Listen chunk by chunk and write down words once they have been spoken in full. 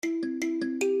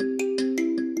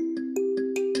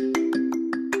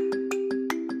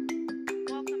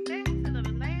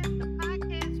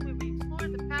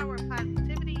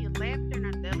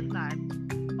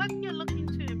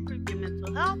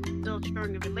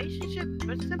growing in relationships,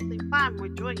 or simply find more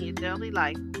joy in your daily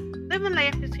life. Live and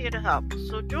Laugh is here to help.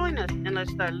 So join us and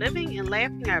let's start living and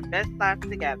laughing our best lives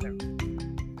together.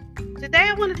 Today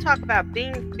I want to talk about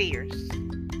being fierce.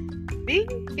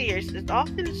 Being fierce is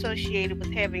often associated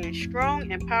with having a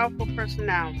strong and powerful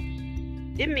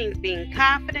personality. It means being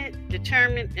confident,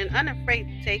 determined, and unafraid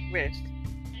to take risks.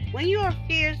 When you are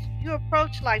fierce, you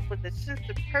approach life with a sense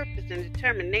of purpose and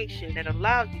determination that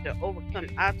allows you to overcome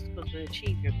obstacles and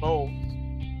achieve your goals.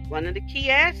 One of the key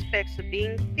aspects of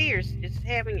being fierce is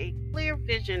having a clear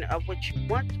vision of what you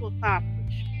want to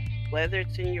accomplish, whether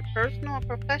it's in your personal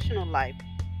or professional life.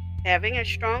 Having a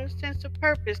strong sense of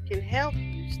purpose can help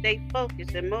you stay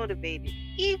focused and motivated,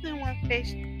 even when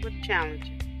faced with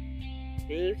challenges.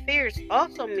 Being fierce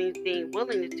also means being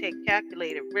willing to take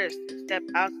calculated risks and step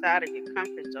outside of your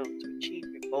comfort zone to achieve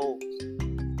your goals.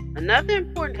 Another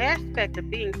important aspect of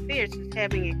being fierce is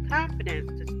having a confidence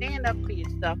to stand up for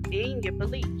yourself and your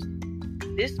beliefs.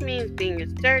 This means being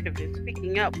assertive and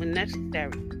speaking up when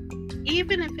necessary,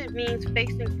 even if it means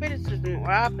facing criticism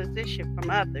or opposition from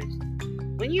others.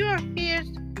 When you are fierce,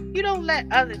 you don't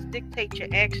let others dictate your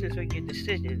actions or your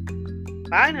decisions.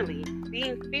 Finally,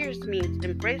 being fierce means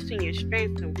embracing your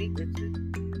strengths and weaknesses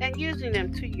and using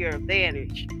them to your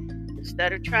advantage.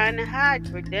 Instead of trying to hide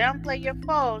or downplay your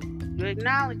faults, you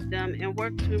acknowledge them and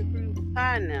work to improve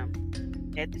upon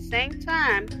them. At the same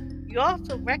time, you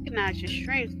also recognize your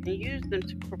strengths and use them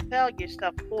to propel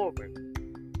yourself forward.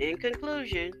 In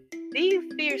conclusion, being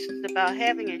fierce is about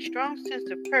having a strong sense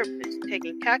of purpose,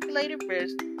 taking calculated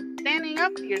risks, standing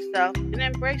up for yourself, and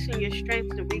embracing your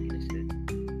strengths and weaknesses.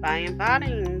 By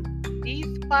embodying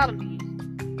these qualities,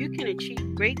 you can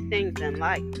achieve great things in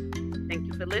life. Thank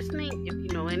you for listening. If you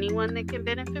know anyone that can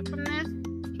benefit from this,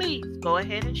 please go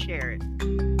ahead and share it.